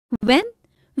when,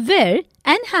 where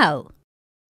and how.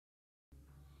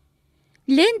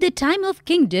 Learn the time of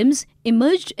kingdoms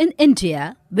emerged in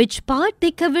India, which part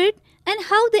they covered and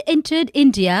how they entered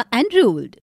India and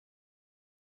ruled.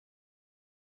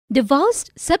 The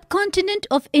vast subcontinent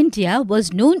of India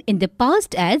was known in the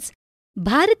past as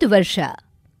Bharatvarsha,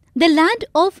 the land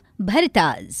of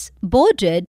Bharatas,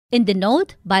 bordered in the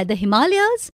north by the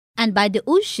Himalayas and by the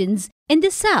oceans in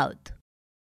the south.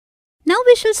 Now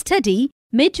we shall study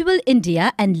medieval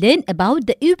India and learn about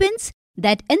the events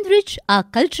that enrich our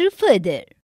culture further.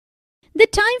 The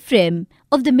time frame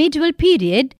of the medieval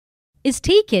period is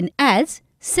taken as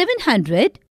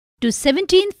 700 to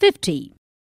 1750.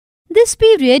 This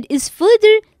period is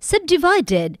further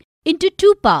subdivided into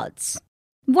two parts.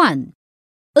 1.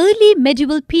 Early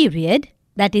medieval period,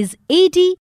 that is AD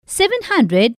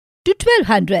 700 to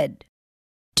 1200.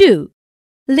 2.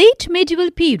 Late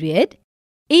medieval period,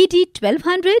 AD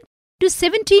 1200 to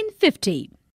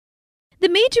 1750. The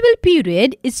medieval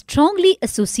period is strongly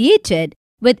associated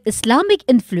with Islamic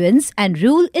influence and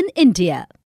rule in India.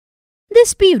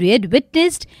 This period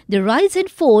witnessed the rise and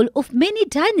fall of many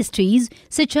dynasties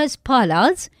such as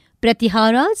Palas,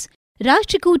 Pratiharas,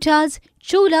 Rashtrakutas,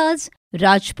 Cholas,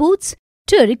 Rajputs,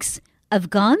 Turks,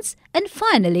 Afghans and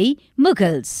finally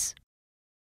Mughals.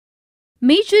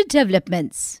 Major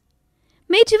developments.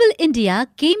 Medieval India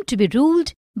came to be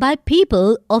ruled by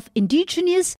people of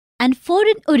indigenous and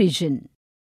foreign origin.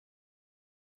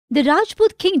 The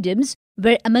Rajput kingdoms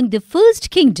were among the first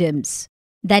kingdoms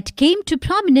that came to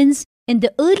prominence in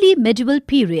the early medieval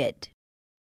period.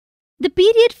 The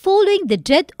period following the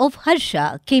death of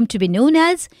Harsha came to be known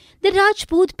as the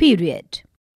Rajput period.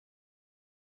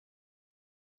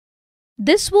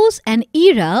 This was an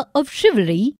era of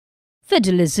chivalry,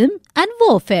 feudalism and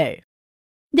warfare.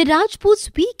 The Rajputs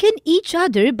weakened each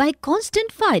other by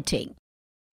constant fighting,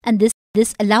 and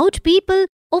this allowed people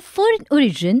of foreign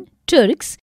origin,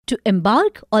 Turks, to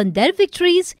embark on their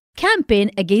victories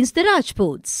campaign against the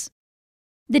Rajputs.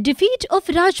 The defeat of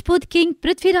Rajput king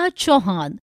Prithviraj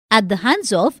Chauhan at the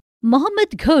hands of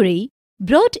Muhammad Ghori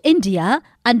brought India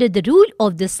under the rule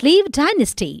of the slave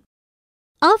dynasty.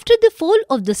 After the fall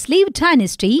of the slave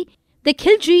dynasty, the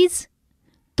Khiljis,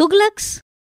 Tughlaqs,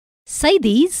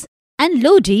 Saidis and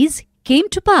Lodis came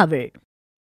to power.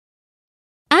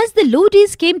 As the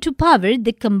Lodis came to power,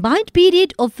 the combined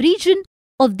period of region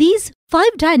of these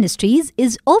five dynasties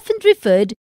is often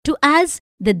referred to as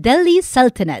the Delhi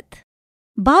Sultanate.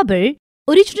 Babur,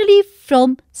 originally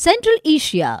from Central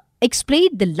Asia,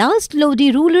 explained the last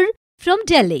Lodi ruler from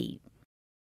Delhi.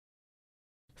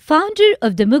 Founder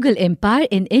of the Mughal Empire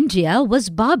in India was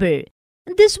Babur.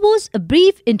 This was a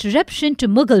brief interruption to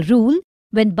Mughal rule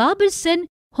when Babur's son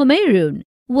Humayun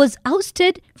was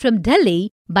ousted from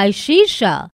Delhi by Sher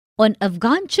Shah on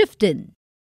Afghan chieftain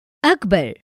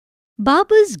Akbar.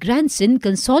 Babur's grandson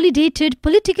consolidated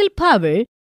political power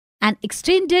and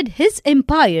extended his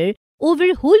empire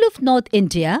over whole of North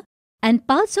India and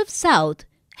parts of South.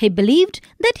 He believed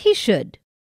that he should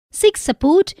seek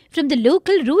support from the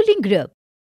local ruling group.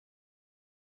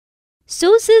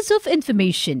 Sources of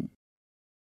information: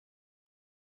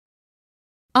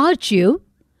 archeo,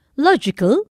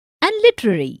 logical and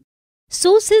literary.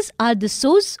 Sources are the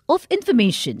source of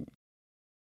information.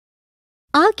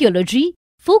 Archaeology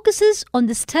focuses on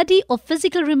the study of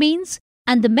physical remains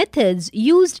and the methods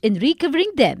used in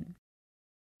recovering them,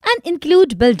 and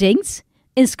include buildings,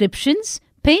 inscriptions,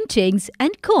 paintings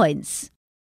and coins.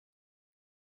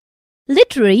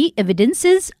 Literary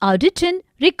evidences are written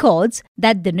records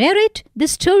that narrate the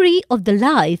story of the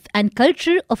life and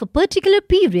culture of a particular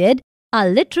period are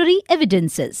literary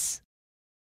evidences.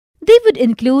 They would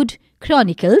include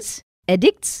chronicles,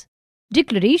 edicts,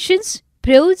 declarations,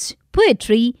 prose,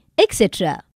 poetry,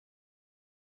 etc.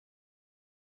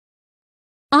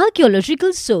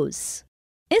 Archaeological source.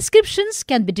 Inscriptions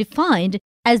can be defined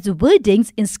as the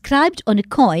wordings inscribed on a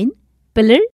coin,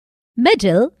 pillar,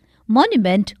 medal,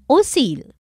 monument or seal.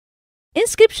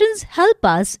 Inscriptions help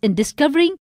us in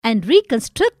discovering and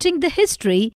reconstructing the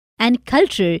history and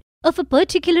culture of a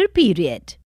particular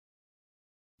period.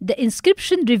 The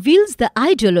inscription reveals the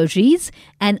ideologies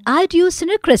and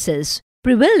idiosyncrasies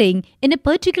prevailing in a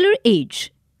particular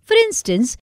age. For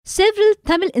instance, several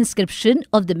Tamil inscriptions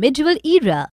of the medieval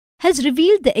era has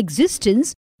revealed the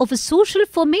existence of a social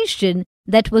formation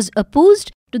that was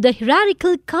opposed to the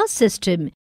hierarchical caste system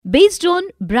based on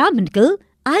Brahminical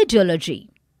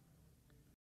ideology.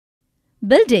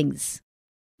 Buildings.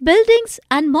 Buildings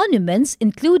and monuments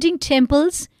including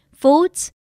temples,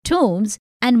 forts, tombs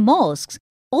and mosques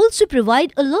also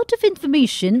provide a lot of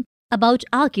information about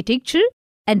architecture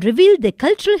and reveal the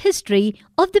cultural history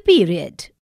of the period.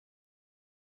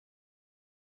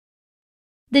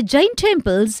 the Jain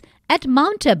temples at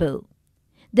Mount Abu,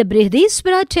 the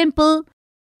Brihadiswara temple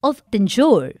of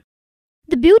Tanjore,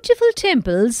 the beautiful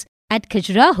temples at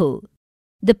Khajuraho,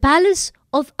 the palace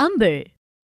of Amber,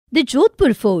 the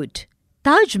Jodhpur fort,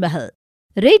 Taj Mahal,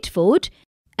 Red Fort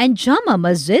and Jama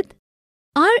Masjid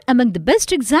are among the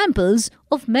best examples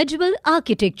of medieval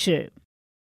architecture.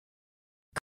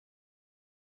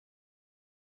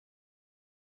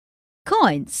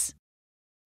 Coins.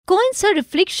 Coins are a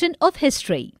reflection of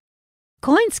history.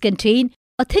 Coins contain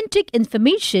authentic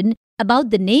information about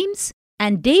the names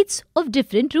and dates of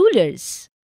different rulers.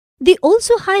 They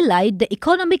also highlight the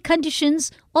economic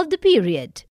conditions of the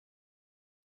period.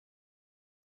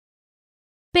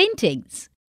 Paintings.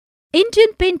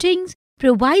 Indian paintings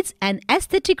provides an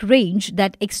aesthetic range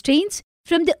that extends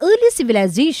from the early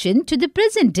civilization to the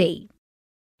present day.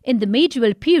 In the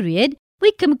medieval period,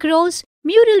 we come across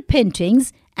mural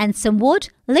paintings and somewhat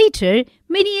later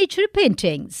miniature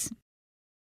paintings.